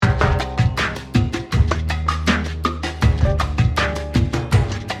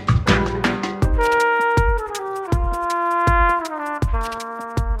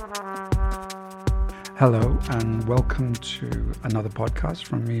Hello and welcome to another podcast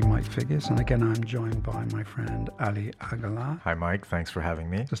from me, Mike Figgis. And again, I'm joined by my friend Ali Aguilar. Hi, Mike. Thanks for having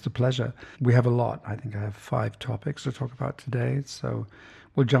me. Just a pleasure. We have a lot. I think I have 5 topics to talk about today. So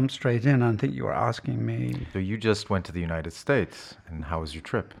we'll jump straight in. I think you were asking me. So you just went to the United States, and how was your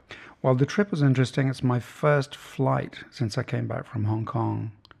trip? Well, the trip was interesting. It's my first flight since I came back from Hong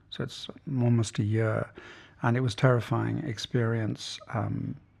Kong. So it's almost a year. And it was a terrifying experience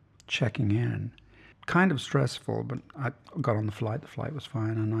checking in. Kind of stressful, but I got on the flight. The flight was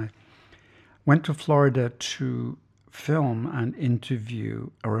fine. And I went to Florida to film and interview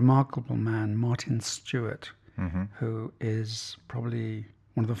a remarkable man, Martin Stewart, who is probably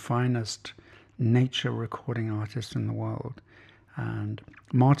one of the finest nature recording artists in the world. And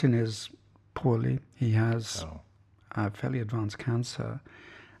Martin is poorly. He has fairly advanced cancer.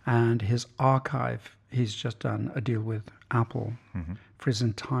 And his archive, he's just done a deal with Apple for his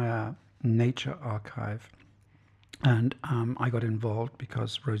entire nature archive. And I got involved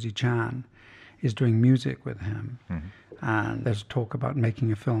because Rosie Chan is doing music with him. And there's talk about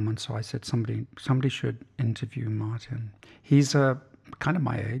making a film. And so I said, somebody should interview Martin. He's kind of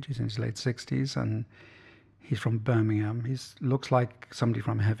my age. He's in his late 60s and he's from Birmingham. He looks like somebody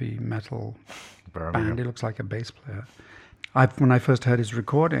from a heavy metal band. He looks like a bass player. When I first heard his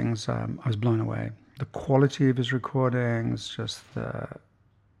recordings, I was blown away. The quality of his recordings,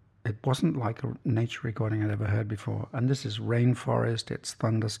 it wasn't like a nature recording I'd ever heard before. And this is rainforest, it's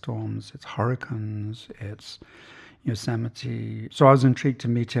thunderstorms, it's hurricanes, it's Yosemite. So I was intrigued to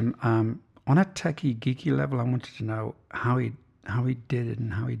meet him. On a techie, geeky level, I wanted to know how he did it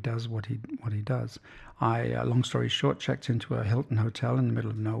and how he does what he does. I, long story short, checked into a Hilton hotel in the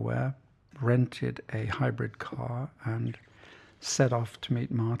middle of nowhere, rented a hybrid car, and set off to meet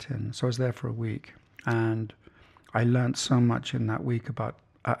Martin. So I was there for a week. And I learned so much in that week about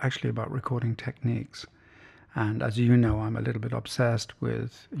recording techniques. And as you know, I'm a little bit obsessed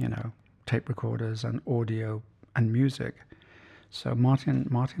with, tape recorders and audio and music. So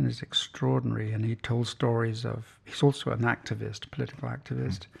Martin is extraordinary, and he told stories he's also an activist, political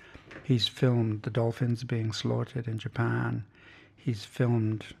activist. He's filmed the dolphins being slaughtered in Japan. He's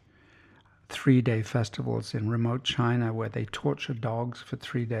filmed 3-day festivals in remote China where they torture dogs for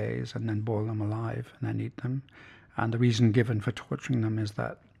 3 days and then boil them alive and then eat them. And the reason given for torturing them is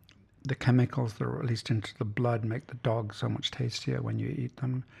that the chemicals that are released into the blood make the dog so much tastier when you eat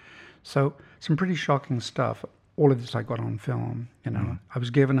them. So some pretty shocking stuff. All of this I got on film. I was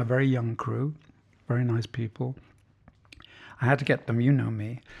given a very young crew, very nice people. I had to get them. You know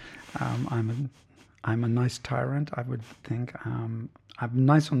me. I'm a nice tyrant, I would think. I'm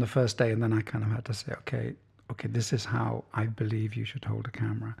nice on the first day, and then I kind of had to say, okay, this is how I believe you should hold a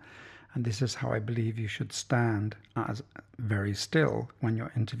camera. And this is how I believe you should stand as very still when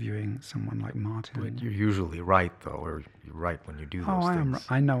you're interviewing someone like Martin. But you're usually right, though, or you're right when you do those things.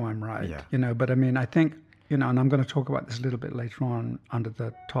 I know I'm right. Yeah. But I mean, I think, and I'm going to talk about this a little bit later on under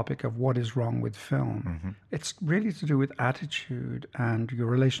the topic of what is wrong with film. It's really to do with attitude and your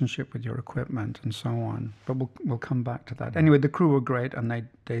relationship with your equipment and so on. But we'll come back to that. Anyway, the crew were great, and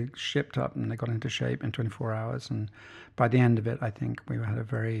they shipped up and they got into shape in 24 hours. And by the end of it, I think we had a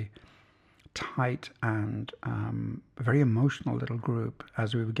very tight and a very emotional little group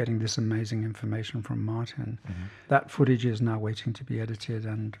as we were getting this amazing information from Martin. That footage is now waiting to be edited,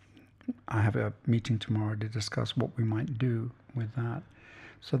 and I have a meeting tomorrow to discuss what we might do with that.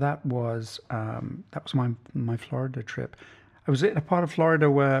 So that was my Florida trip. I was in a part of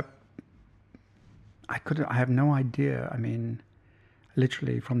Florida where I have no idea. I mean,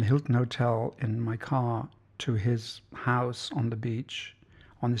 literally from the Hilton Hotel in my car to his house on the beach,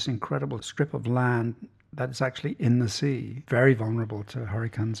 on this incredible strip of land that is actually in the sea, very vulnerable to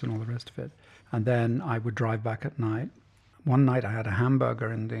hurricanes and all the rest of it. And then I would drive back at night. One night I had a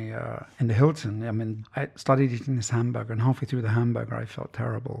hamburger in the Hilton. I mean, I started eating this hamburger, and halfway through the hamburger I felt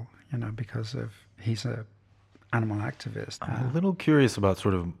terrible, because he's an animal activist. I'm a little curious about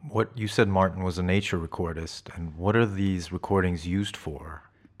sort of what you said. Martin was a nature recordist, and what are these recordings used for?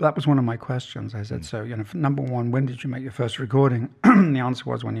 That was one of my questions. I said, so, number one, when did you make your first recording? The answer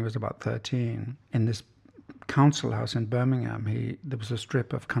was when he was about 13. In this council house in Birmingham, there was a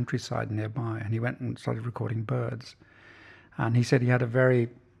strip of countryside nearby, and he went and started recording birds. And he said he had a very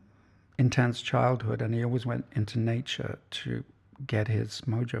intense childhood, and he always went into nature to get his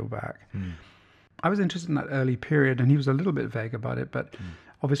mojo back. I was interested in that early period, and he was a little bit vague about it, but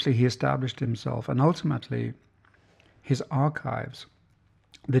obviously he established himself, and ultimately his archives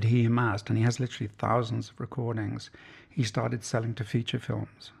that he amassed, and he has literally thousands of recordings, he started selling to feature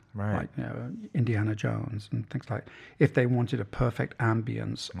films. Right. like Indiana Jones and things like. If they wanted a perfect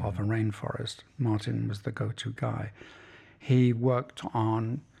ambience of a rainforest, Martin was the go-to guy. He worked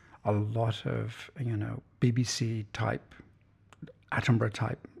on a lot of BBC type, Attenborough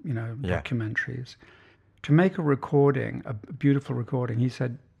type, Yeah. documentaries. To make a recording, a beautiful recording, he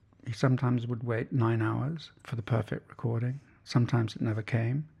said he sometimes would wait 9 hours for the perfect recording. Sometimes it never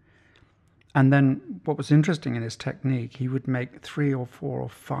came. And then what was interesting in his technique, he would make 3 or 4 or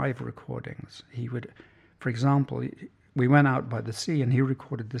 5 recordings. He would, for example, we went out by the sea and he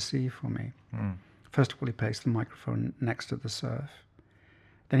recorded the sea for me. First of all, he placed the microphone next to the surf.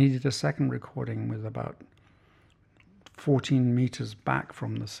 Then he did a second recording with about 14 meters back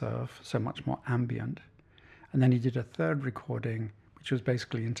from the surf, so much more ambient. And then he did a third recording, which was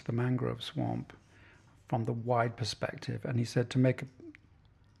basically into the mangrove swamp from the wide perspective. And he said, to make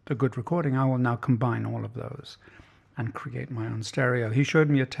a good recording, I will now combine all of those and create my own stereo. He showed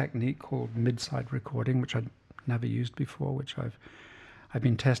me a technique called mid-side recording, which I'd never used before, which I've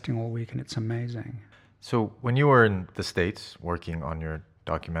been testing all week, and it's amazing. So when you were in the States working on your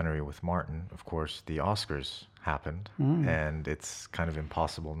documentary with Martin, of course, the Oscars happened, and it's kind of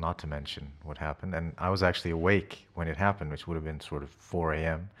impossible not to mention what happened. And I was actually awake when it happened, which would have been sort of 4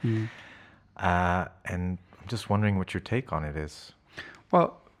 a.m. And I'm just wondering what your take on it is.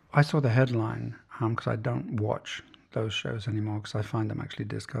 Well, I saw the headline because I don't watch those shows anymore because I find them actually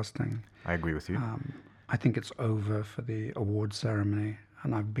disgusting. I agree with you. I think it's over for the award ceremony,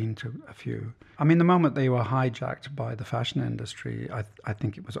 and I've been to a few. I mean, the moment they were hijacked by the fashion industry, I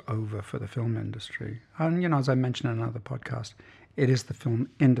think it was over for the film industry. And, as I mentioned in another podcast, it is the film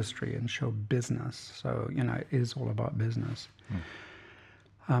industry and show business. So, it is all about business.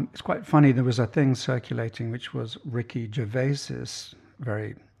 It's quite funny. There was a thing circulating, which was Ricky Gervais's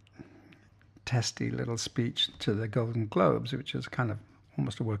very testy little speech to the Golden Globes, which is kind of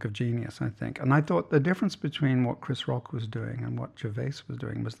almost a work of genius, I think. And I thought the difference between what Chris Rock was doing and what Gervais was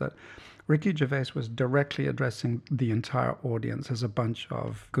doing was that Ricky Gervais was directly addressing the entire audience as a bunch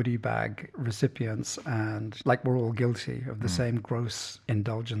of goodie bag recipients, and like we're all guilty of the same gross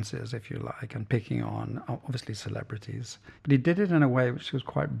indulgences, if you like, and picking on, obviously, celebrities. But he did it in a way which was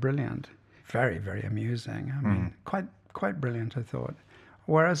quite brilliant, very, very amusing. I mean, quite brilliant, I thought.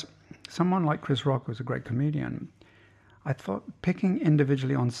 Whereas someone like Chris Rock, who's a great comedian, I thought picking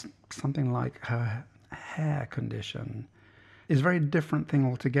individually on something like her hair condition is a very different thing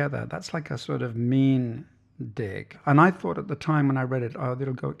altogether. That's like a sort of mean dig. And I thought at the time when I read it,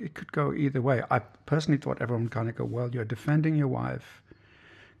 it could go either way. I personally thought everyone would kind of go, well, you're defending your wife,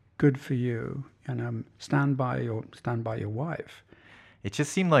 good for you, and stand by your wife. It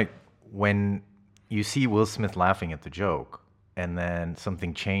just seemed like when you see Will Smith laughing at the joke, and then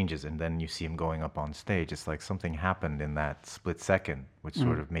something changes, and then you see him going up on stage. It's like something happened in that split second, which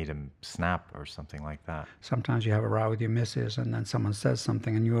sort of made him snap or something like that. Sometimes you have a row with your missus, and then someone says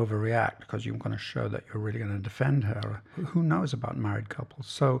something, and you overreact because you're going to show that you're really going to defend her. Who knows about married couples?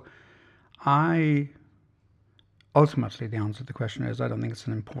 So ultimately, the answer to the question is I don't think it's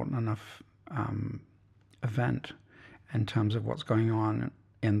an important enough event in terms of what's going on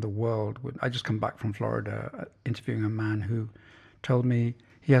in the world. I just come back from Florida interviewing a man who told me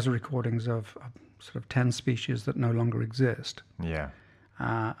he has recordings of sort of 10 species that no longer exist. Yeah.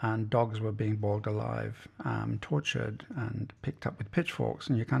 And dogs were being boiled alive, tortured, and picked up with pitchforks.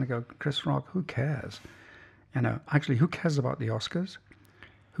 And you kind of go, Chris Rock, who cares? Actually, who cares about the Oscars?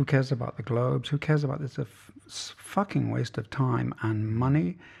 Who cares about the Globes? Who cares about this? It's a fucking waste of time and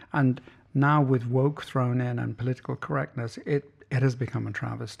money. And now with woke thrown in and political correctness, it has become a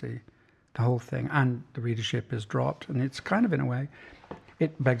travesty, the whole thing. And the readership is dropped. And it's kind of, in a way,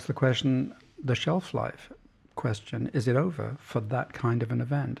 it begs the question, the shelf life question, is it over for that kind of an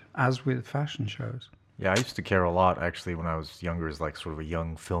event, as with fashion shows? Yeah, I used to care a lot, actually, when I was younger, as like sort of a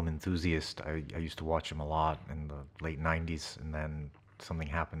young film enthusiast. I used to watch them a lot in the late 90s, and then something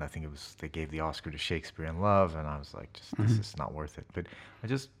happened. I think it was they gave the Oscar to Shakespeare in Love, and I was like, this is not worth it. But I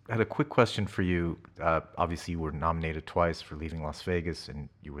just had a quick question for you. Obviously, you were nominated twice for Leaving Las Vegas, and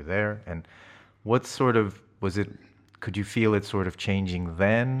you were there. And what sort of, was it, could you feel it sort of changing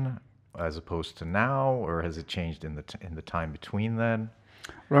then as opposed to now, or has it changed in the time between then?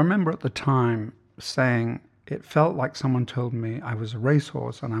 Well, I remember at the time saying it felt like someone told me I was a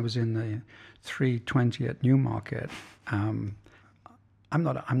racehorse and I was in the 320 at Newmarket. I'm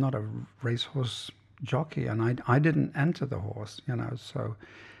not a racehorse jockey, and I didn't enter the horse,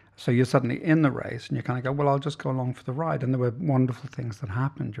 so you're suddenly in the race, and you kind of go, well, I'll just go along for the ride. And there were wonderful things that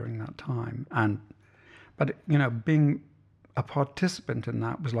happened during that time, but being a participant in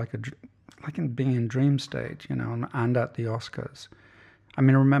that was like in being in dream state, and at the Oscars. I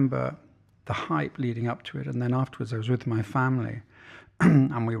mean, I remember the hype leading up to it, and then afterwards I was with my family,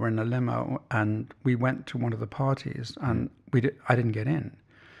 and we were in a limo, and we went to one of the parties, and I didn't get in,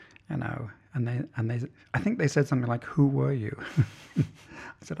 you know, and they I think they said something like, "Who were you?" I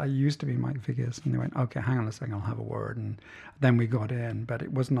said, "I used to be Mike Viggis," and they went, "Okay, hang on a second, I'll have a word," and then we got in, but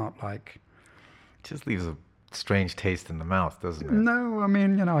it was not like. It just leaves a strange taste in the mouth, doesn't it? No, I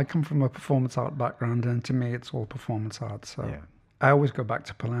mean, you know, I come from a performance art background, and to me, it's all performance art. So Yeah. I always go back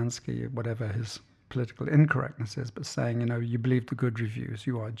to Polanski, whatever his political incorrectness is, but saying, you know, you believe the good reviews,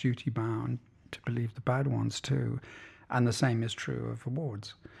 you are duty bound to believe the bad ones too. And the same is true of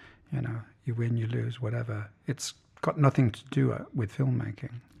awards. You know, you win, you lose, whatever. It's got nothing to do with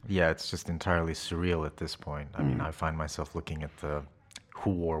filmmaking. Yeah, it's just entirely surreal at this point. I mean, I find myself looking at the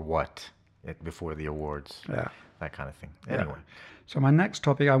who or what before the awards, Yeah. that kind of thing. Yeah. Anyway, So my next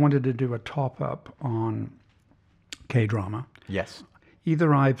topic, I wanted to do a top up on K-drama. yes.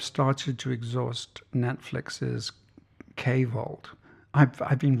 Either I've started to exhaust Netflix's K-Vault.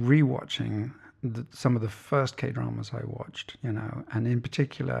 I've been rewatching some of the first K-dramas I watched, you know, and in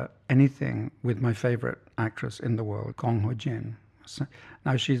particular anything with my favorite actress in the world, Gong Ho-jin. So,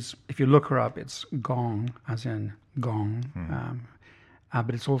 now if you look her up, it's Gong, as in Gong,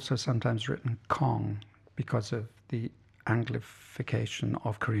 but it's also sometimes written Kong because of the Anglification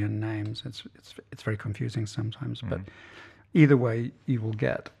of Korean names. It's very confusing sometimes, but either way, you'll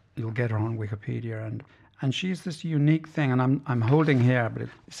get her on Wikipedia, and she's this unique thing, and I'm holding here, but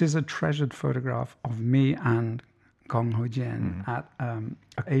this is a treasured photograph of me and Gong Ho-jin at an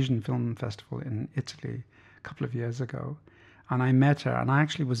Asian film festival in Italy a couple of years ago, and I met her, and I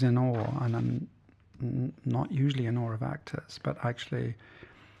actually was in awe, and I'm not usually in awe of actors, but actually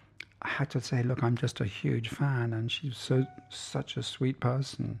I had to say, look, I'm just a huge fan, and she's such a sweet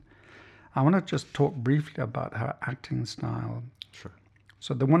person. I want to just talk briefly about her acting style. Sure.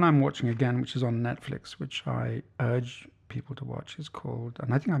 So the one I'm watching again, which is on Netflix, which I urge people to watch, is called,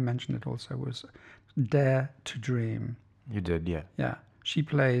 and I think I mentioned it also, was Dare to Dream. You did, yeah. Yeah. She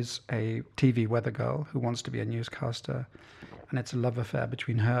plays a TV weather girl who wants to be a newscaster, and it's a love affair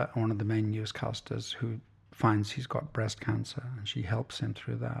between her and one of the main newscasters who finds he's got breast cancer, and she helps him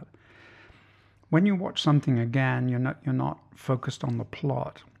through that. When you watch something again, you're not focused on the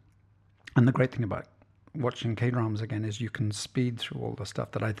plot. And the great thing about watching K-dramas again is you can speed through all the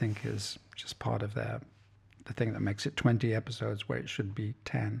stuff that I think is just part of the thing that makes it 20 episodes where it should be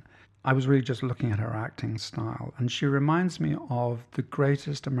 10. I was really just looking at her acting style, and she reminds me of the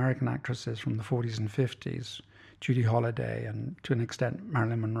greatest American actresses from the 40s and 50s, Judy Holliday, and to an extent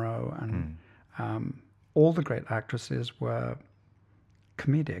Marilyn Monroe, and all the great actresses were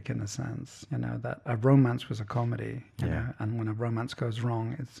comedic in a sense, you know, that a romance was a comedy, you know, and when a romance goes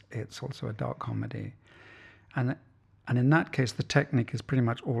wrong, it's also a dark comedy. And in that case, the technique is pretty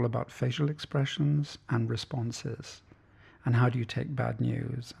much all about facial expressions and responses. And how do you take bad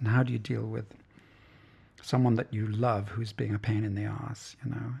news? And how do you deal with someone that you love who's being a pain in the ass,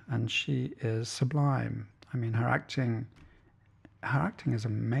 you know? And she is sublime. I mean, her acting is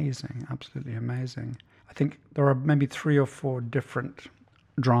amazing, absolutely amazing. I think there are maybe 3 or 4 different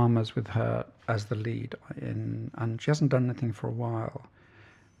dramas with her as the lead and she hasn't done anything for a while,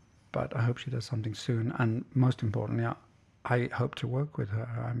 but I hope she does something soon, and most importantly, I hope to work with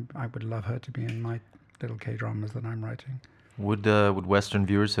her. I would love her to be in my little K-dramas that I'm writing. Would Western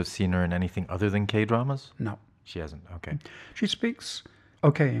viewers have seen her in anything other than K-dramas? No. She hasn't, okay. She speaks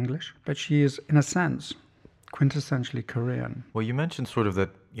okay English, but she is, in a sense, quintessentially Korean. Well, you mentioned sort of that,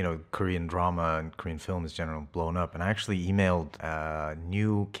 you know, Korean drama and Korean film is generally blown up. And I actually emailed a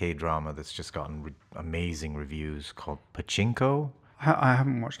new K-drama that's just gotten amazing reviews called Pachinko. I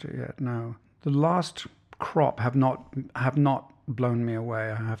haven't watched it yet, no. The last crop have not blown me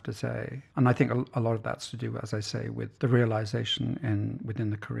away, I have to say. And I think a lot of that's to do, as I say, with the realization within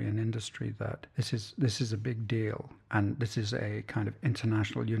the Korean industry that this is a big deal. And this is a kind of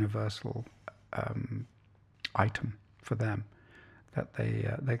international, universal item for them that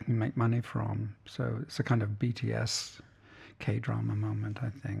they can make money from. So it's a kind of BTS K-drama moment, I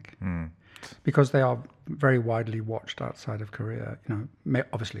think, because they are very widely watched outside of Korea. You know,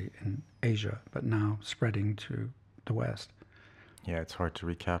 obviously in Asia, but now spreading to the West. Yeah, it's hard to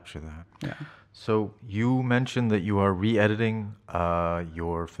recapture that. Yeah. So you mentioned that you are re-editing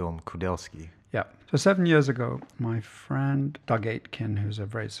your film Kudelski. Yeah. So 7 years ago, my friend Doug Aitken, who's a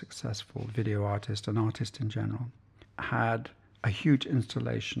very successful video artist, an artist in general, had a huge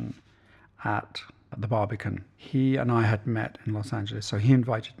installation at the Barbican. He and I had met in Los Angeles, so he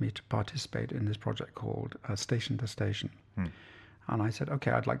invited me to participate in this project called Station to Station. And I said,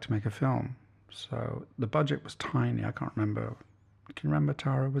 okay, I'd like to make a film. So the budget was tiny. I can't remember, Can you remember,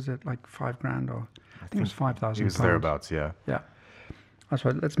 Tara? Was it like 5 grand or I I think it was think five it thousand was pounds. thereabouts. Yeah. Yeah, that's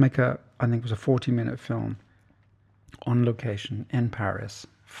right. Let's make a. I think it was a 40-minute film on location in Paris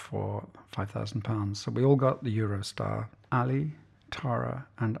for £5,000. So we all got the Eurostar. Ali, Tara,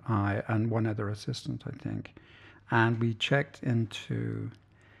 and I, and one other assistant, I think. And we checked into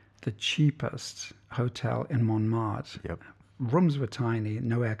the cheapest hotel in Montmartre. Yep. Rooms were tiny,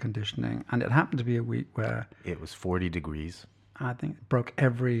 no air conditioning, and it happened to be a week where It was 40 degrees. I think it broke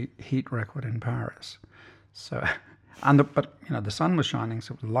every heat record in Paris. So, but the sun was shining,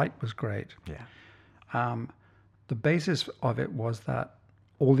 so the light was great. Yeah. The basis of it was that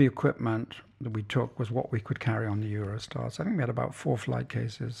all the equipment that we took was what we could carry on the Eurostar. So I think we had about 4 flight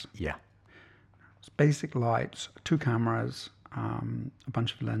cases, Yeah. basic lights, 2 cameras, a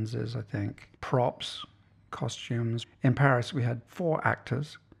bunch of lenses, I think, props, costumes. In Paris, we had 4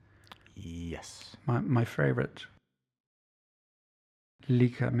 actors. Yes. My favorite,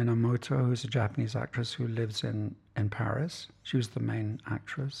 Lika Minamoto, who's a Japanese actress who lives in Paris. She was the main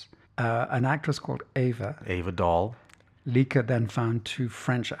actress. An actress called Ava. Ava Dahl. Lika then found 2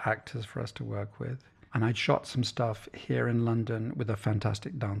 French actors for us to work with. And I'd shot some stuff here in London with a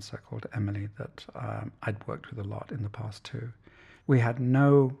fantastic dancer called Emily that I'd worked with a lot in the past too. We had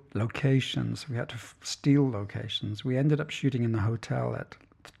no locations. We had to steal locations. We ended up shooting in the hotel at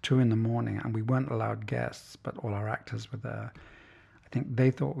 2 in the morning, and we weren't allowed guests, but all our actors were there. I think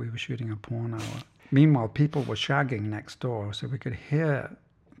they thought we were shooting a porno. Meanwhile, people were shagging next door, so we could hear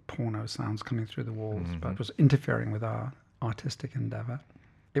porno sounds coming through the walls, but it was interfering with our artistic endeavor.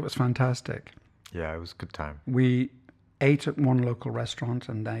 It was fantastic. Yeah, it was a good time. We ate at one local restaurant,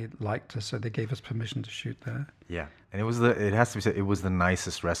 and they liked us, so they gave us permission to shoot there. Yeah, and it has to be said, it was the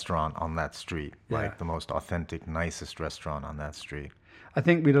nicest restaurant on that street, Yeah. like the most authentic, nicest restaurant on that street. I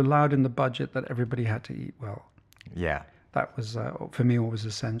think we'd allowed in the budget that everybody had to eat well. Yeah, That was for me always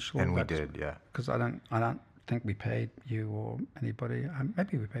essential. and we did. Yeah, because I don't think we paid you or anybody.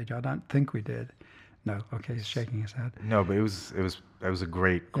 Maybe we paid you. I don't think we did. No. Okay, he's shaking his head. no, but it was a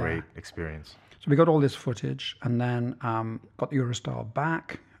great Yeah. experience. So we got all this footage, and then got the Eurostar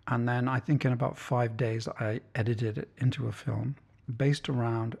back, and then I think in about 5 days I edited it into a film based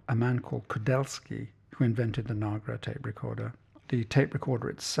around a man called Kudelski, who invented the Nagra tape recorder. The tape recorder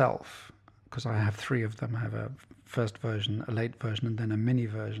itself, because I have 3 of them. I have a first version, a late version, and then a mini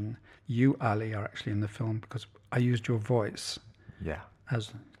version. You, Ali, are actually in the film because I used your voice Yeah,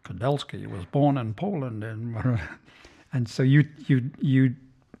 as Kudelski was born in Poland, and so you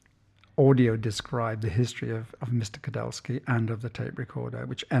audio describe the history of Mr. Kudelski and of the tape recorder,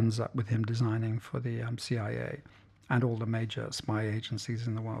 which ends up with him designing for the CIA and all the major spy agencies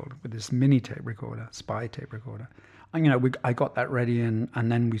in the world with this mini tape recorder, spy tape recorder. And, I got that ready and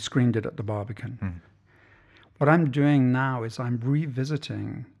then we screened it at the Barbican. What I'm doing now is I'm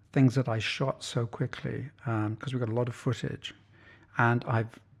revisiting things that I shot so quickly because we've got a lot of footage, and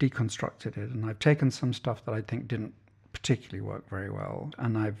I've deconstructed it, and I've taken some stuff that I think didn't particularly work very well,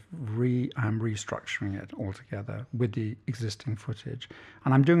 and I'm restructuring it altogether with the existing footage.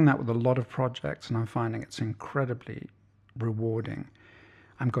 And I'm doing that with a lot of projects, and I'm finding it's incredibly rewarding.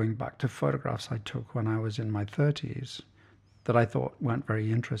 I'm going back to photographs I took when I was in my 30s that I thought weren't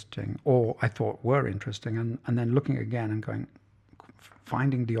very interesting, or I thought were interesting, and then looking again and going,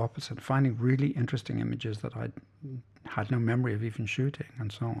 finding the opposite, finding really interesting images that I had no memory of even shooting,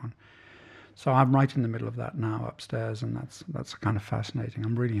 and so on. So I'm right in the middle of that now upstairs, and that's kind of fascinating.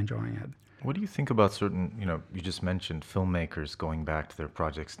 I'm really enjoying it. What do you think about certain, you just mentioned filmmakers going back to their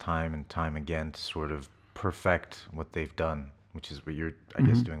projects time and time again to sort of perfect what they've done, which is what you're, I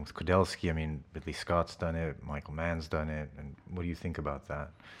guess, doing with Kudelski. I mean, Ridley Scott's done it, Michael Mann's done it, and what do you think about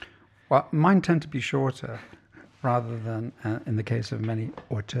that? Well, mine tend to be shorter rather than, in the case of many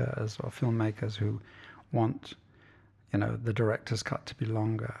auteurs or filmmakers who want, the director's cut to be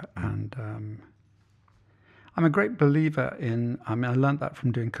longer. And I'm a great believer in, I learned that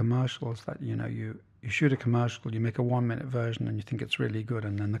from doing commercials, that, you shoot a commercial, you make a 1-minute version and you think it's really good,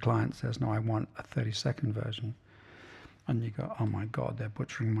 and then the client says, no, I want a 30-second version. And you go, oh my God, they're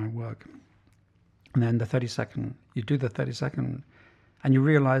butchering my work. And then you do the 30-second, and you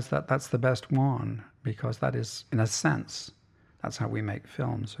realize that that's the best one, because that is, in a sense, that's how we make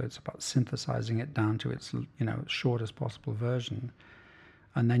films. So it's about synthesizing it down to its, shortest possible version.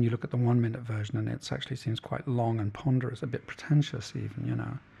 And then you look at the 1-minute version, and it actually seems quite long and ponderous, a bit pretentious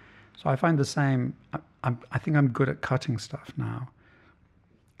even, So I find the same. I think I'm good at cutting stuff now,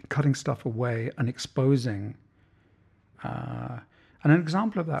 cutting stuff away and exposing. And an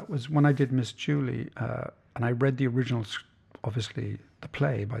example of that was when I did Miss Julie, and I read the original, obviously, the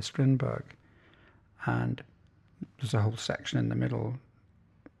play by Strindberg. And There's a whole section in the middle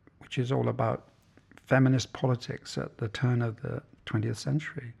which is all about feminist politics at the turn of the 20th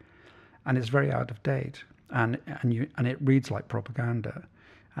century, and it's very out of date, and it reads like propaganda,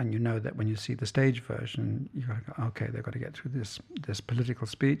 and you know that when you see the stage version, you go, okay, they've got to get through this political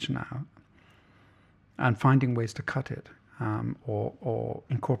speech now, and finding ways to cut it or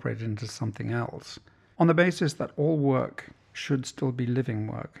incorporate it into something else, on the basis that all work should still be living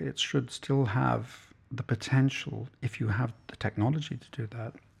work. It should still have the potential, if you have the technology to do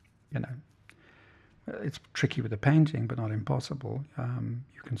that. You know, it's tricky with a painting, but not impossible.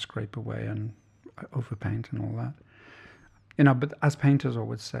 You can scrape away and overpaint and all that. You know, but as painters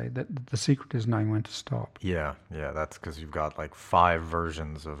always say, that the secret is knowing when to stop. Yeah, that's because you've got like 5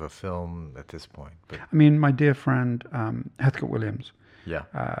 versions of a film at this point. But I mean, my dear friend Heathcote Williams, yeah,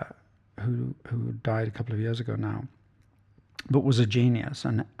 who died a couple of years ago now, but was a genius,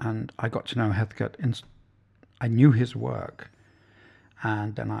 and I got to know Heathcote. I knew his work,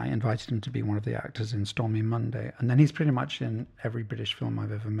 and then I invited him to be one of the actors in Stormy Monday, and then he's pretty much in every British film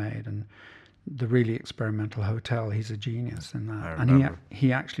I've ever made, and the really experimental Hotel, he's a genius in that. And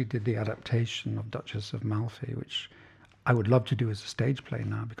he actually did the adaptation of Duchess of Malfi, which I would love to do as a stage play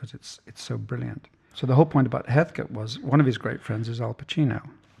now because it's so brilliant. So the whole point about Heathcote was one of his great friends is Al Pacino.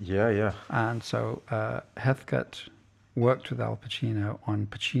 Yeah. And so Heathcote worked with Al Pacino on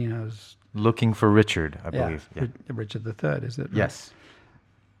Pacino's... Looking for Richard, I believe. Yeah. Richard III, is it? Right? Yes.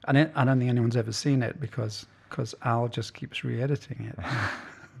 And I don't think anyone's ever seen it because Al just keeps re-editing it.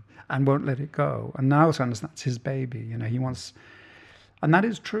 And won't let it go. And now I understand that's his baby. You know, he wants, and that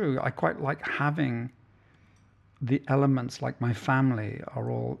is true. I quite like having the elements, like my family are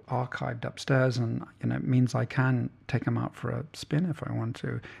all archived upstairs, and you know, it means I can take them out for a spin if I want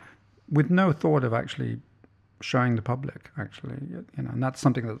to, with no thought of actually showing the public. Actually, you know, and that's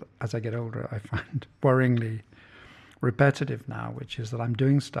something that as I get older, I find worryingly repetitive now, which is that I'm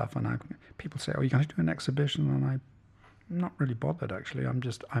doing stuff, and people say, "Oh, you're going to do an exhibition," and I'm not really bothered, actually.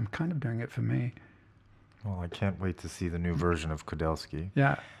 I'm kind of doing it for me. Well, I can't wait to see the new version of Kudelski.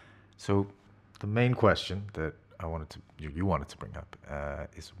 Yeah. So the main question that you wanted to bring up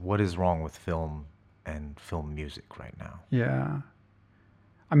is what is wrong with film and film music right now? Yeah.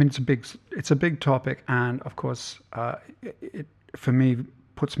 I mean, it's a big topic, and of course, it for me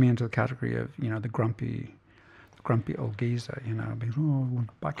puts me into the category of, you know, the grumpy old geezer, you know,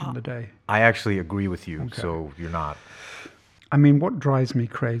 back in the day. I actually agree with you, Okay. so you're not. I mean, what drives me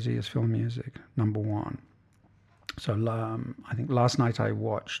crazy is film music, number one. So I think last night I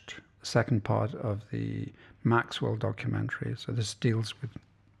watched the second part of the Maxwell documentary. So this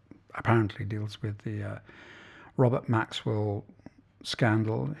apparently deals with the Robert Maxwell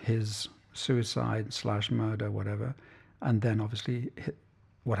scandal, his suicide / murder, whatever, and then obviously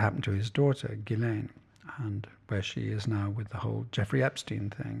what happened to his daughter, Ghislaine, and where she is now with the whole Jeffrey Epstein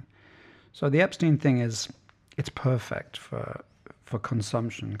thing. So the Epstein thing it's perfect for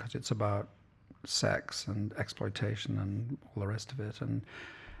consumption because it's about sex and exploitation and all the rest of it,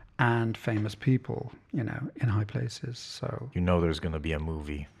 and famous people, you know, in high places. So You know there's going to be a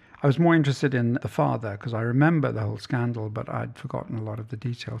movie. I was more interested in the father because I remember the whole scandal, but I'd forgotten a lot of the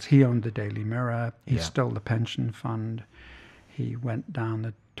details. He owned the Daily Mirror. He stole the pension fund. He went down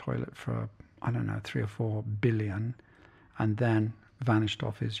the toilet for, I don't know, 3 or 4 billion, and then vanished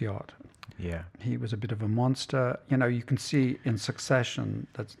off his yacht. Yeah. He was a bit of a monster. You know, you can see in succession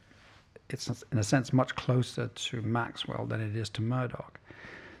that it's in a sense much closer to Maxwell than it is to Murdoch.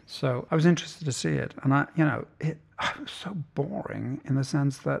 So I was interested to see it, and it was so boring in the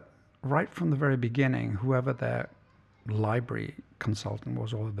sense that right from the very beginning, whoever their library consultant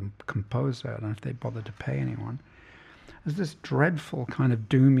was or the composer, I don't know if they bothered to pay anyone, there's this dreadful kind of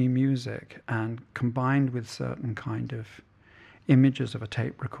doomy music, and combined with certain kind of images of a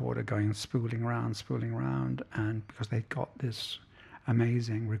tape recorder going spooling around, and because they got this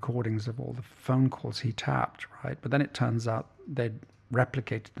amazing recordings of all the phone calls he tapped, right? But then it turns out they'd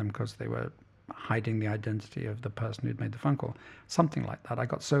replicated them because they were hiding the identity of the person who'd made the phone call. Something like that. I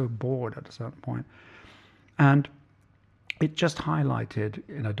got so bored at a certain point. And it just highlighted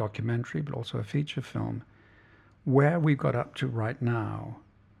in a documentary, but also a feature film, where we got up to right now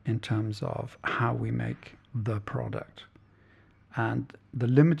in terms of how we make the product. And the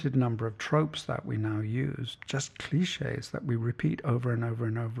limited number of tropes that we now use, just cliches that we repeat over and over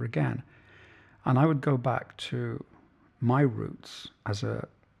and over again. And I would go back to my roots as a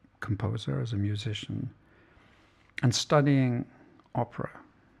composer, as a musician, and studying opera,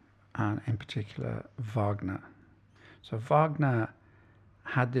 and in particular Wagner. So Wagner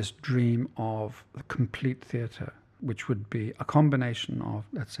had this dream of the complete theatre, which would be a combination of,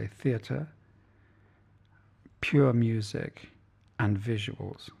 let's say, theatre, pure music and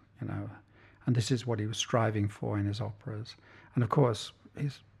visuals, you know. And this is what he was striving for in his operas. And of course,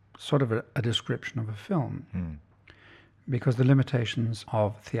 he's sort of a description of a film, because the limitations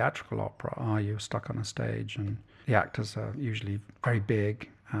of theatrical opera are you're stuck on a stage and the actors are usually very big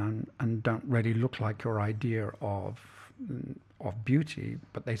and don't really look like your idea of beauty,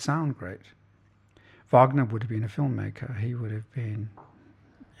 but they sound great. Wagner would have been a filmmaker. He would have been,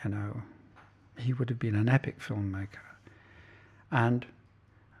 you know, he would have been an epic filmmaker. And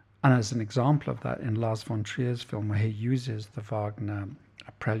as an example of that, in Lars von Trier's film, where he uses the Wagner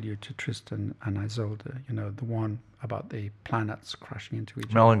prelude to Tristan and Isolde, you know, the one about the planets crashing into each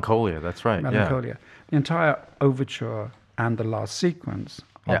other. Melancholia, that's right. Melancholia. Yeah. The entire overture and the last sequence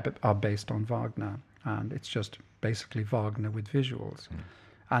are based on Wagner. And it's just basically Wagner with visuals.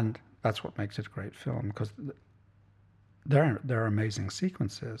 And that's what makes it a great film, because there are amazing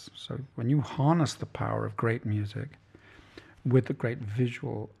sequences. So when you harness the power of great music with the great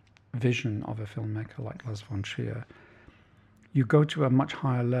visual vision of a filmmaker like Lars von Trier, you go to a much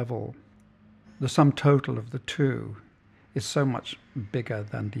higher level. The sum total of the two is so much bigger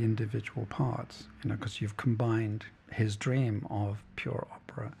than the individual parts, you know, because you've combined his dream of pure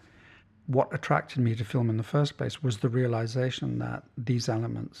opera. What attracted me to film in the first place was the realization that these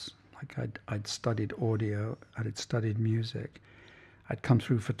elements, like I'd studied audio, I'd studied music, I'd come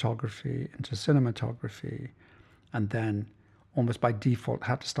through photography into cinematography, and then almost by default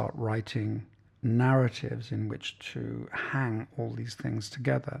had to start writing narratives in which to hang all these things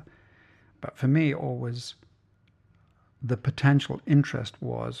together. But for me, always the potential interest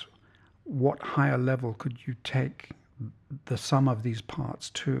was, what higher level could you take the sum of these parts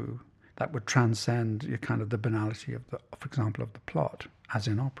to that would transcend kind of the banality of for example, of the plot, as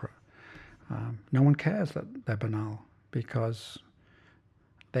in opera. No one cares that they're banal, because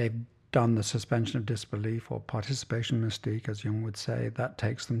they've done the suspension of disbelief or participation mystique, as Jung would say, that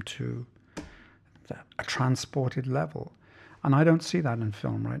takes them to a transported level. And I don't see that in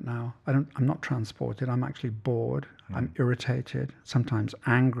film right now. I'm not transported. I'm actually bored. I'm irritated, sometimes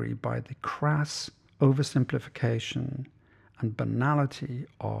angry by the crass oversimplification and banality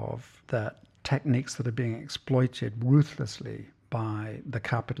of the techniques that are being exploited ruthlessly by the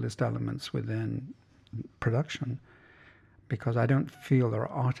capitalist elements within production, because I don't feel there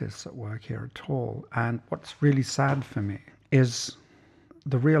are artists at work here at all. And what's really sad for me is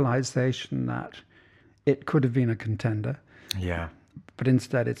the realization that it could have been a contender. Yeah. But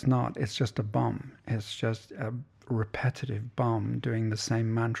instead it's not. It's just a bum. It's just a repetitive bum doing the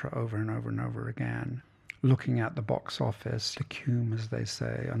same mantra over and over and over again, looking at the box office, the cume, as they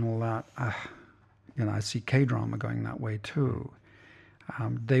say, and all that. You know, I see K-drama going that way too.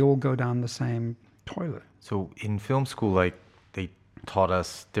 They all go down the same toilet. So in film school, like, they taught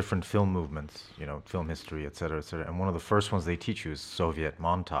us different film movements, you know, film history, et cetera, et cetera. And one of the first ones they teach you is Soviet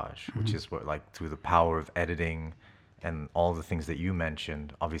montage, which is what, like, through the power of editing and all the things that you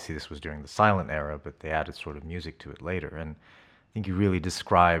mentioned. Obviously, this was during the silent era, but they added sort of music to it later. And I think you really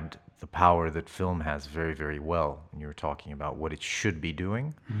described the power that film has very, very well. And you were talking about what it should be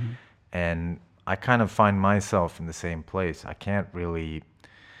doing. And I kind of find myself in the same place. I can't really,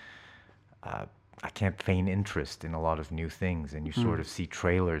 I can't feign interest in a lot of new things. And you sort of see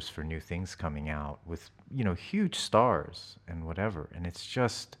trailers for new things coming out with, you know, huge stars and whatever. And it's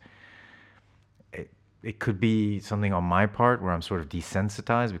just, it could be something on my part where I'm sort of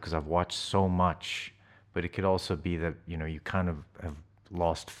desensitized because I've watched so much, but it could also be that, you know, you kind of have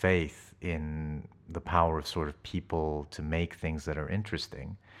lost faith in the power of sort of people to make things that are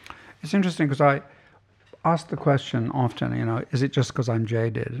interesting. It's interesting because I ask the question often, you know, is it just because I'm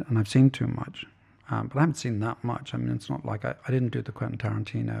jaded and I've seen too much? But I haven't seen that much. I mean, it's not like I didn't do the Quentin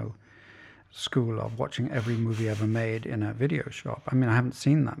Tarantino school of watching every movie ever made in a video shop. I mean, I haven't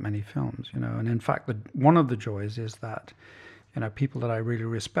seen that many films, you know. And in fact, one of the joys is that, you know, people that I really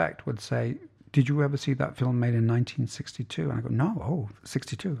respect would say, did you ever see that film made in 1962? And I go, no,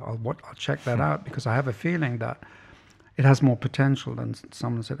 62. I'll check that out, because I have a feeling that it has more potential than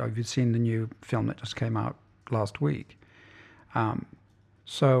someone said, oh, have you seen the new film that just came out last week?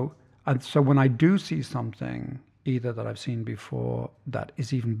 So when I do see something, either that I've seen before that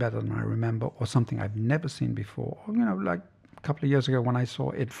is even better than I remember, or something I've never seen before, or, you know, like a couple of years ago when I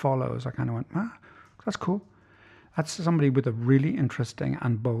saw It Follows, I kind of went, that's cool. That's somebody with a really interesting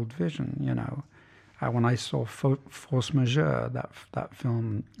and bold vision, you know. When I saw Force Majeure, that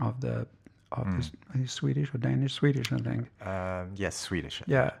film of this, he's Swedish or Danish? Swedish, I think. Yes, Swedish.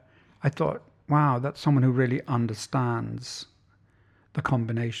 Yeah. I thought, wow, that's someone who really understands the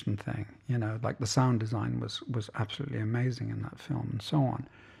combination thing, you know, like the sound design was absolutely amazing in that film and so on.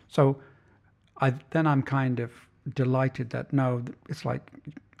 So I'm kind of delighted that no, it's like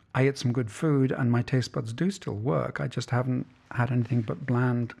I ate some good food and my taste buds do still work. I just haven't had anything but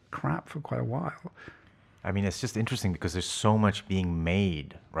bland crap for quite a while. I mean, it's just interesting because there's so much being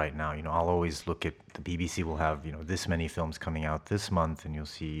made right now. You know, I'll always look at the BBC will have, you know, this many films coming out this month, and you'll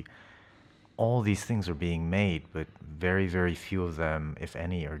see all these things are being made, but very, very few of them, if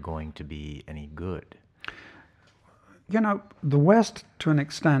any, are going to be any good. You know, the West, to an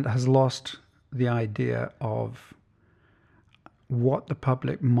extent, has lost the idea of what the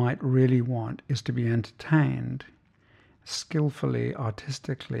public might really want is to be entertained skillfully,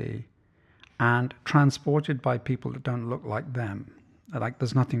 artistically, and transported by people that don't look like them. Like,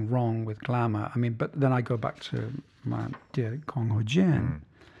 there's nothing wrong with glamour. I mean, but then I go back to my dear Gong Ho Jin,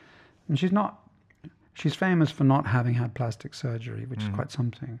 and she's famous for not having had plastic surgery, which is quite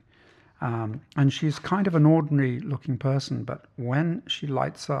something. And she's kind of an ordinary looking person, but when she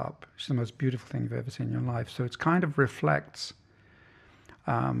lights up, she's the most beautiful thing you've ever seen in your life. So it kind of reflects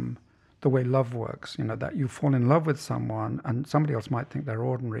the way love works, you know, that you fall in love with someone and somebody else might think they're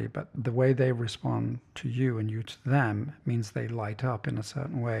ordinary, but the way they respond to you and you to them means they light up in a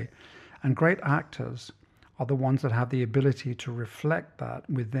certain way. And great actors are the ones that have the ability to reflect that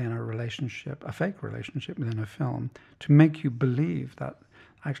within a relationship, a fake relationship within a film, to make you believe that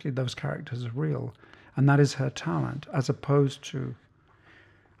actually those characters are real. And that is her talent, as opposed to,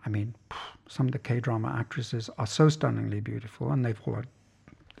 I mean, some of the K-drama actresses are so stunningly beautiful, and they've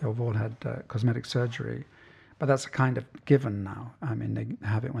all had cosmetic surgery, but that's a kind of given now. I mean, they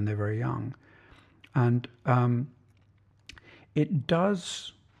have it when they're very young. And it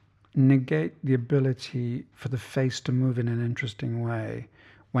does negate the ability for the face to move in an interesting way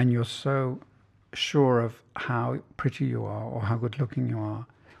when you're so sure of how pretty you are or how good looking you are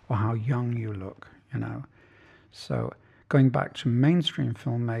or how young you look, you know. So going back to mainstream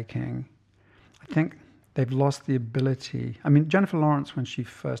filmmaking, I think they've lost the ability. I mean, Jennifer Lawrence, when she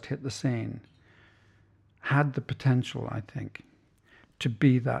first hit the scene, had the potential, I think, to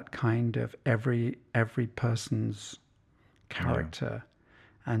be that kind of every person's character.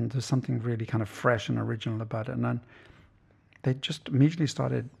 And there's something really kind of fresh and original about it. And then they just immediately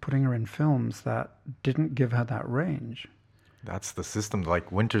started putting her in films that didn't give her that range. That's the system.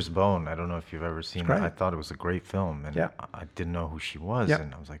 Like Winter's Bone. I don't know if you've ever seen it. I thought it was a great film, and I didn't know who she was,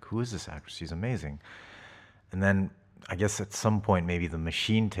 and I was like, "Who is this actress? She's amazing." And then I guess at some point maybe the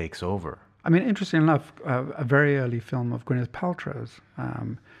machine takes over. I mean, interesting enough, a very early film of Gwyneth Paltrow's,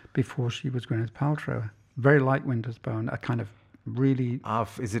 before she was Gwyneth Paltrow, very like Winter's Bone, a kind of really...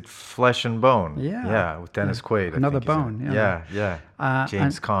 is it Flesh and Bone? Yeah. Yeah, with Dennis Quaid. Another Bone. Yeah.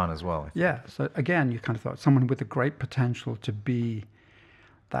 James Caan as well. Yeah, so again, you kind of thought someone with a great potential to be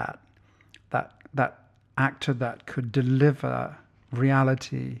that actor that could deliver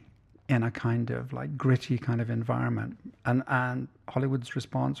reality in a kind of like gritty kind of environment. And Hollywood's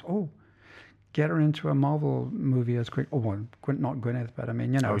response, get her into a Marvel movie as quick. Well, not Gwyneth, but I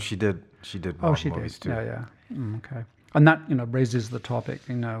mean, you know. She did Marvel movies too. Yeah. Okay. And that, you know, raises the topic,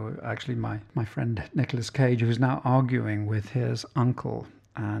 you know, actually my friend Nicolas Cage, who's now arguing with his uncle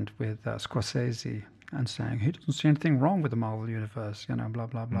and with Scorsese and saying he doesn't see anything wrong with the Marvel universe, you know, blah,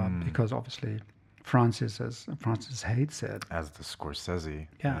 blah, blah, because obviously Francis hates it. As the Scorsese.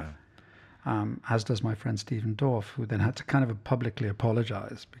 Yeah. As does my friend Stephen Dorff, who then had to kind of publicly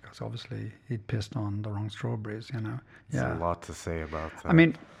apologize because obviously he'd pissed on the wrong strawberries, you know. There's a lot to say about that. I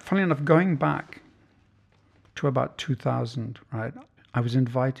mean, funnily enough, going back to about 2000, right, I was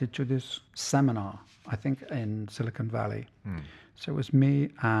invited to this seminar, I think in Silicon Valley. So it was me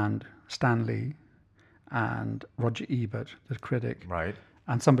and Stan Lee and Roger Ebert, the critic, right,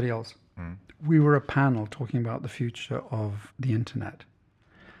 and somebody else. We were a panel talking about the future of the internet.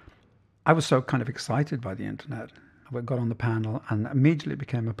 I was so kind of excited by the internet. I got on the panel and immediately it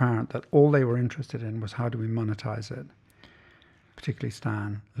became apparent that all they were interested in was how do we monetize it, particularly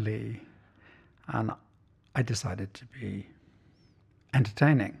Stan Lee. And I decided to be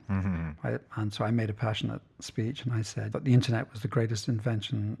entertaining. Right? And so I made a passionate speech and I said that the internet was the greatest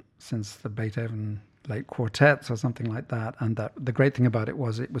invention since the Beethoven late quartets or something like that. And that the great thing about it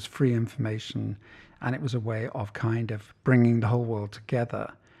was free information and it was a way of kind of bringing the whole world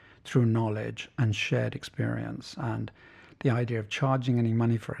together through knowledge and shared experience. And the idea of charging any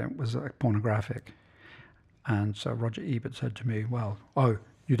money for it was pornographic. And so Roger Ebert said to me, well,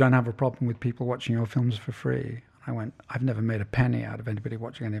 you don't have a problem with people watching your films for free? I went, I've never made a penny out of anybody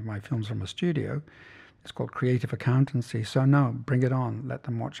watching any of my films from a studio. It's called creative accountancy. So no, bring it on. Let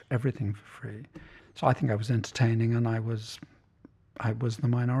them watch everything for free. So I think I was entertaining and I was the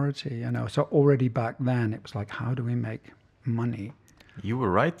minority, you know. So already back then it was like, how do we make money? You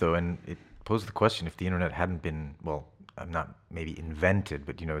were right, though, and it pose the question, if the internet hadn't been, well, not maybe invented,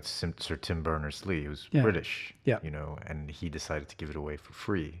 but it's Sir Tim Berners-Lee, who's Yeah. British, Yeah. and he decided to give it away for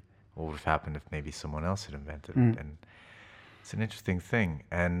free. What would have happened if maybe someone else had invented Mm. it? And it's an interesting thing.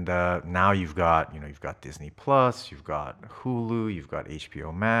 And now you've got Disney Plus, you've got Hulu, you've got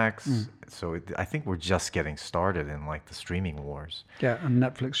HBO Max. So I think we're just getting started in like the streaming wars. Yeah, and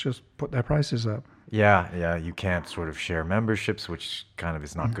Netflix just put their prices up. Yeah, you can't sort of share memberships, which kind of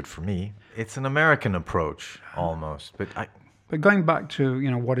is not good for me. It's an American approach almost, but But going back to,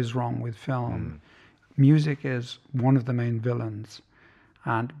 what is wrong with film, music is one of the main villains.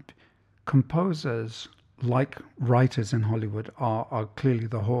 And composers, like writers in Hollywood, are clearly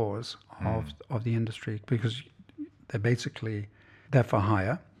the whores of the industry, because they're there for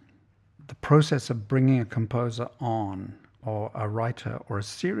hire. The process of bringing a composer on, or a writer, or a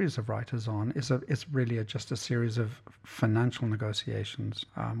series of writers on, is really just a series of financial negotiations.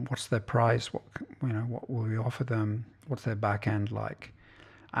 What's their price? What will we offer them? What's their back end like?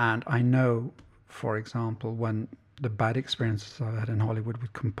 And I know, for example, when the bad experiences I had in Hollywood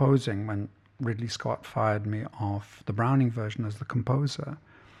with composing, when Ridley Scott fired me off the Browning version as the composer,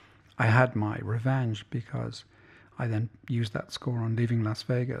 I had my revenge, because I then used that score on Leaving Las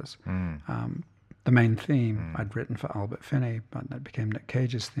Vegas. The main theme I'd written for Albert Finney, but that became Nick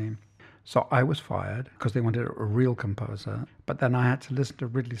Cage's theme. So I was fired because they wanted a real composer. But then I had to listen to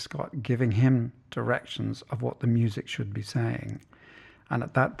Ridley Scott giving him directions of what the music should be saying. And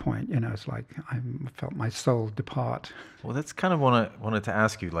at that point, it's like I felt my soul depart. Well, that's kind of what I wanted to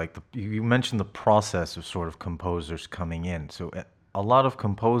ask you. Like you mentioned the process of sort of composers coming in. So a lot of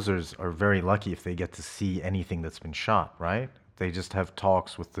composers are very lucky if they get to see anything that's been shot, right? They just have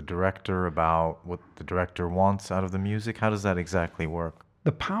talks with the director about what the director wants out of the music. How does that exactly work?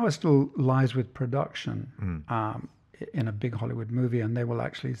 The power still lies with production in a big Hollywood movie, and they will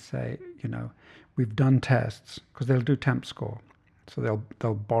actually say, we've done tests, because they'll do temp score. So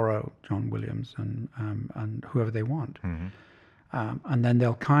they'll borrow John Williams and whoever they want. And then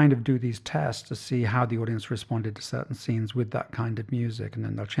they'll kind of do these tests to see how the audience responded to certain scenes with that kind of music, and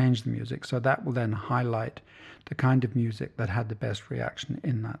then they'll change the music. So that will then highlight the kind of music that had the best reaction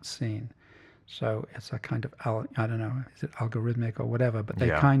in that scene. So it's a kind of, I don't know, is it algorithmic or whatever, but they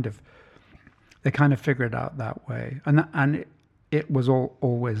kind of figure it out that way. And it was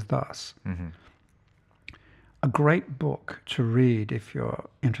always thus. A great book to read if you're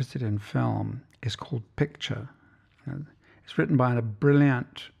interested in film is called Picture. It's written by a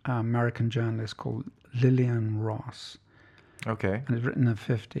brilliant American journalist called Lillian Ross. Okay. And it's written in the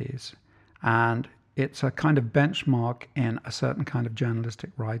 50s. And it's a kind of benchmark in a certain kind of journalistic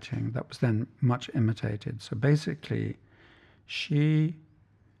writing that was then much imitated. So basically, she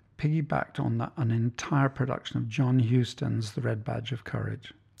piggybacked on an entire production of John Huston's The Red Badge of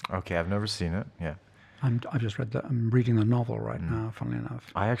Courage. Okay, I've never seen it. Yeah. I've just read I'm reading the novel right now, funnily enough.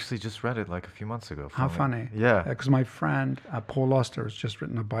 I actually just read it like a few months ago. How funny. Yeah. Because my friend, Paul Auster, has just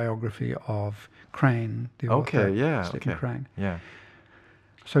written a biography of Crane, the author, Stephen Crane. Yeah.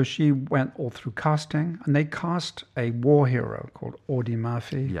 So she went all through casting, and they cast a war hero called Audie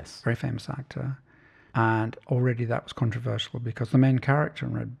Murphy, Yes. very famous actor. And already that was controversial, because the main character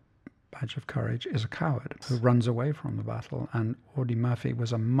in Red Badge of Courage is a coward who runs away from the battle. And Audie Murphy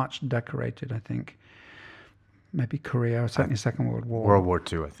was a much decorated, I think, maybe Korea, certainly Second World War. World War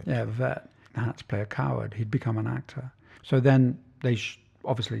II, I think. Yeah, vet. And had to play a coward. He'd become an actor. So then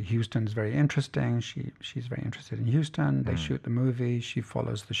obviously Houston's very interesting. She's very interested in Houston. They shoot the movie. She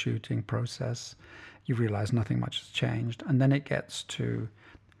follows the shooting process. You realize nothing much has changed. And then it gets to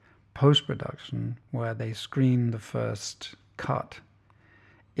post-production, where they screen the first cut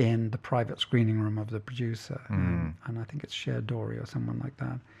in the private screening room of the producer. And I think it's Cher Dory or someone like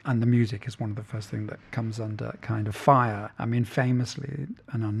that. And the music is one of the first things that comes under kind of fire. I mean, famously,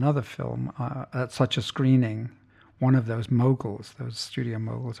 in another film, at such a screening, one of those moguls, those studio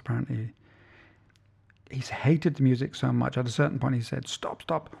moguls, apparently, he's hated the music so much. At a certain point, he said, stop.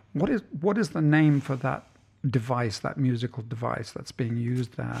 What is the name for that device, that musical device that's being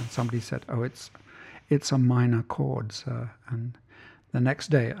used there? And somebody said, it's a minor chord, sir. And the next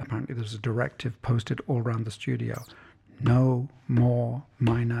day, apparently, there was a directive posted all around the studio: no more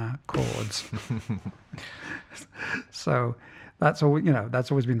minor chords. So that's always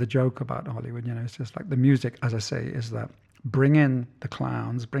been the joke about Hollywood. It's just like the music, as I say, is that bring in the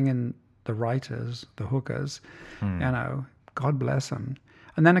clowns, bring in the writers, the hookers. God bless them.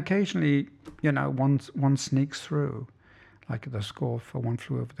 And then occasionally, one sneaks through, like the score for One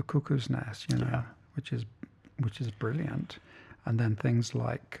Flew Over the Cuckoo's Nest, which is brilliant. And then things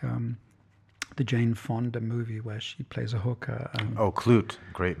like the Jane Fonda movie where she plays a hooker. Klute,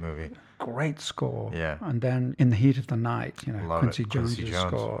 great movie. great score. Yeah. And then In the Heat of the Night, Love Quincy it. Quincy Jones's Jones.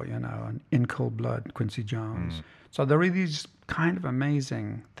 score, and In Cold Blood, Quincy Jones. So there are these kind of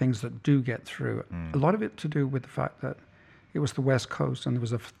amazing things that do get through. A lot of it to do with the fact that it was the West Coast and there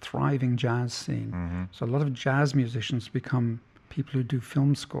was a thriving jazz scene. So a lot of jazz musicians become people who do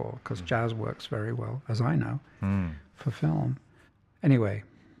film score because jazz works very well, as I know, for film. Anyway,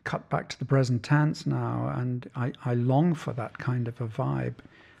 cut back to the present tense now, and I long for that kind of a vibe.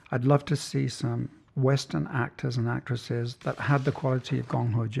 I'd love to see some Western actors and actresses that had the quality of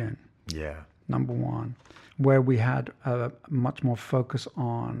Gong Ho Jin, Yeah. number one, where we had a much more focus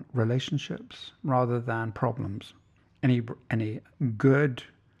on relationships rather than problems. Any good,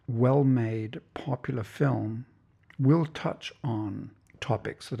 well-made, popular film will touch on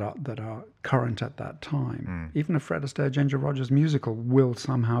topics that are current at that time. Even a Fred Astaire, Ginger Rogers musical will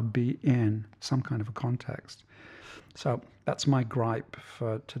somehow be in some kind of a context. So that's my gripe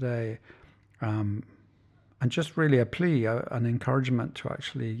for today. And just really a plea, an encouragement to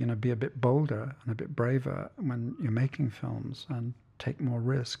actually, be a bit bolder and a bit braver when you're making films and take more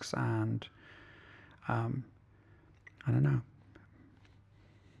risks and, I don't know,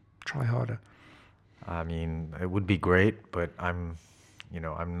 try harder. I mean, it would be great, but I'm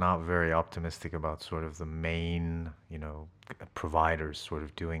not very optimistic about sort of the main, providers sort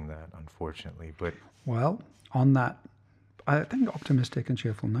of doing that, unfortunately. But Well, on that, I think, optimistic and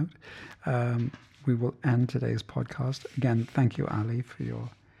cheerful note, we will end today's podcast. Again, thank you, Ali, for your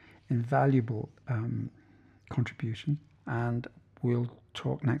invaluable contribution. And we'll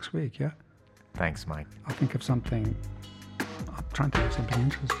talk next week, yeah? thanks, Mike. I'll think of something. I'll try and think of something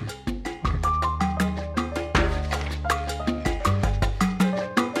interesting.